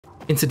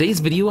In today's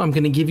video, I'm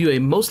going to give you a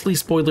mostly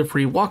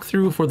spoiler-free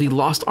walkthrough for the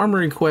Lost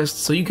Armory quest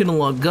so you can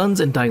unlock guns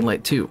in Dying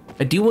Light 2.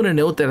 I do want to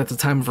note that at the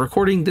time of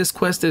recording, this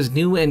quest is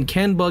new and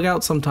can bug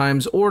out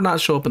sometimes or not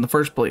show up in the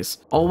first place.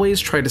 Always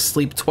try to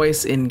sleep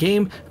twice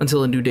in-game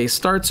until a new day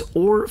starts,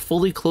 or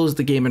fully close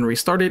the game and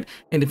restart it,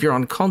 and if you're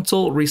on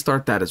console,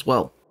 restart that as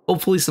well.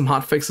 Hopefully some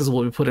hotfixes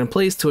will be put in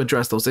place to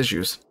address those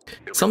issues.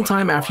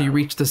 Sometime after you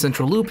reach the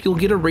central loop, you'll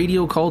get a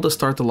radio call to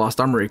start the Lost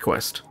Armory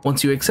quest.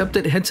 Once you accept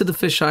it, head to the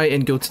fisheye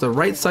and go to the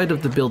right side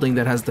of the building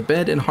that has the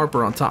bed and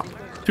Harper on top.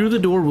 Through the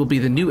door will be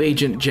the new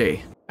agent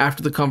Jay.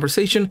 After the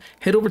conversation,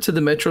 head over to the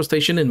metro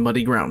station in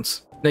Muddy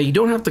Grounds. Now you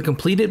don't have to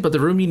complete it, but the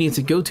room you need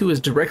to go to is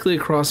directly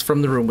across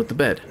from the room with the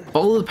bed.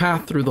 Follow the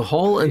path through the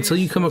hall until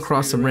you come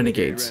across some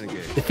renegades.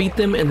 Defeat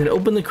them and then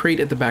open the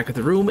crate at the back of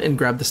the room and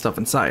grab the stuff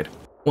inside.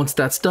 Once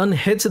that's done,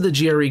 head to the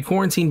GRE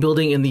quarantine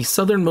building in the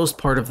southernmost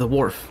part of the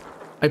wharf.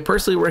 I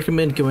personally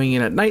recommend going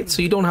in at night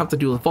so you don't have to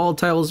deal with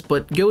volatiles,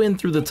 but go in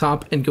through the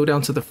top and go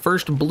down to the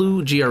first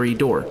blue GRE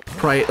door.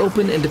 Pry it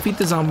open and defeat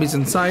the zombies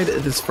inside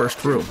this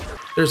first room.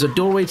 There's a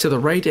doorway to the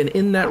right, and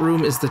in that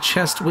room is the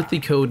chest with the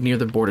code near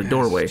the boarded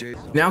doorway.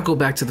 Now go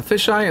back to the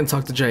fisheye and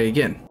talk to Jay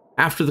again.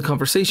 After the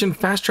conversation,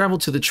 fast travel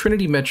to the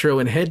Trinity Metro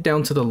and head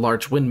down to the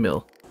large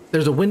windmill.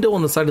 There's a window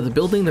on the side of the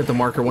building that the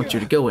marker wants you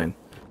to go in.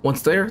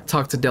 Once there,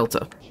 talk to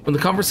Delta. When the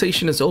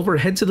conversation is over,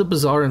 head to the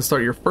bazaar and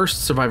start your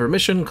first survivor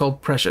mission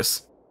called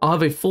Precious. I'll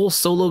have a full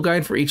solo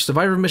guide for each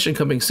survivor mission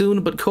coming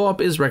soon, but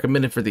co-op is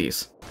recommended for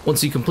these.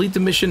 Once you complete the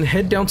mission,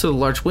 head down to the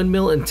large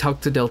windmill and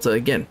talk to Delta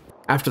again.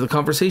 After the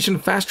conversation,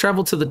 fast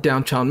travel to the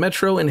downtown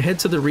metro and head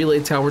to the relay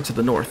tower to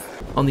the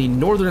north. On the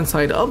northern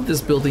side of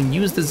this building,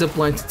 use the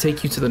zipline to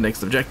take you to the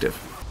next objective.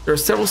 There are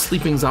several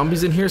sleeping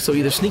zombies in here, so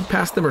either sneak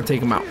past them or take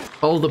them out.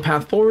 Follow the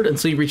path forward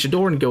until you reach a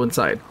door and go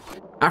inside.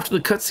 After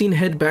the cutscene,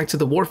 head back to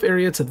the wharf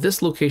area to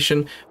this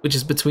location, which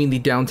is between the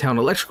downtown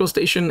electrical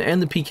station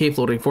and the PK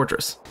floating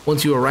fortress.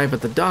 Once you arrive at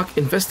the dock,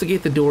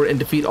 investigate the door and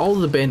defeat all of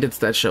the bandits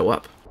that show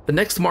up. The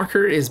next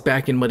marker is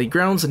back in Muddy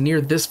Grounds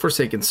near this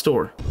Forsaken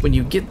store. When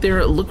you get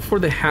there, look for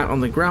the hat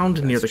on the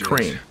ground near the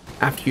crane.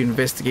 After you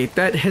investigate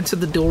that, head to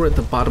the door at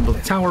the bottom of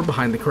the tower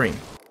behind the crane.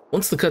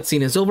 Once the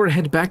cutscene is over,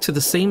 head back to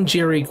the same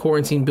GRE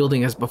quarantine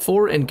building as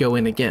before and go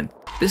in again.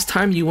 This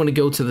time you want to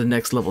go to the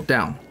next level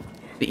down.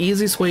 The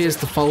easiest way is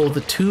to follow the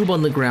tube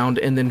on the ground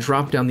and then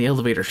drop down the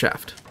elevator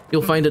shaft.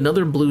 You'll find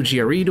another blue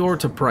GRE door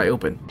to pry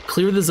open.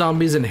 Clear the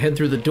zombies and head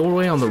through the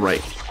doorway on the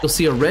right. You'll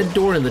see a red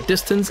door in the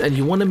distance and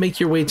you want to make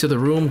your way to the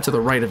room to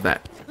the right of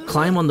that.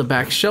 Climb on the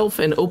back shelf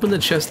and open the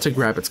chest to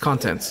grab its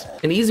contents.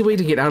 An easy way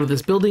to get out of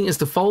this building is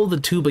to follow the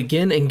tube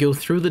again and go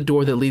through the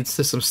door that leads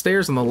to some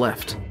stairs on the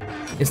left.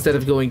 Instead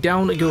of going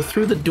down, go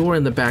through the door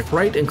in the back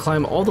right and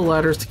climb all the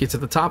ladders to get to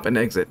the top and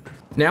exit.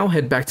 Now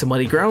head back to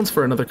Muddy Grounds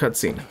for another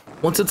cutscene.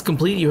 Once it's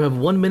complete, you have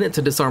 1 minute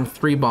to disarm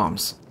 3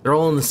 bombs. They're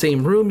all in the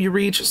same room you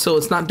reach, so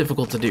it's not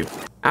difficult to do.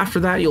 After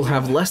that, you'll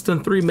have less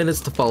than 3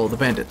 minutes to follow the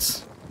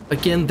bandits.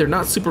 Again, they're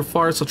not super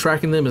far, so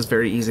tracking them is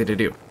very easy to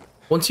do.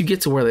 Once you get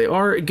to where they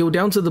are, go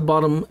down to the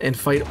bottom and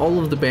fight all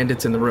of the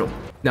bandits in the room.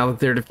 Now that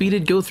they're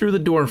defeated, go through the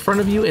door in front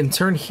of you and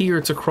turn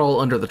here to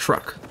crawl under the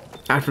truck.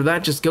 After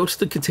that, just go to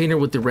the container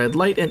with the red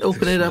light and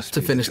open it up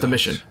to finish the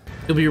mission.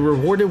 You'll be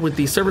rewarded with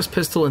the service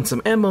pistol and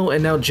some ammo,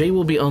 and now Jay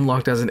will be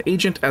unlocked as an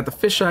agent at the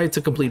fisheye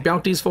to complete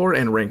bounties for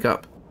and rank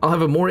up. I'll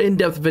have a more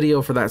in-depth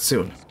video for that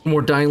soon. For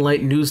more Dying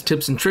Light news,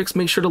 tips, and tricks,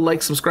 make sure to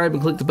like, subscribe,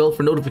 and click the bell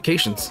for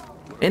notifications.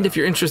 And if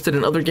you're interested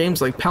in other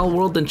games like Pal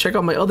World, then check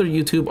out my other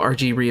YouTube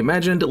RG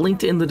Reimagined,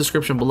 linked in the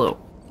description below.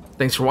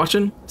 Thanks for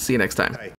watching, see you next time.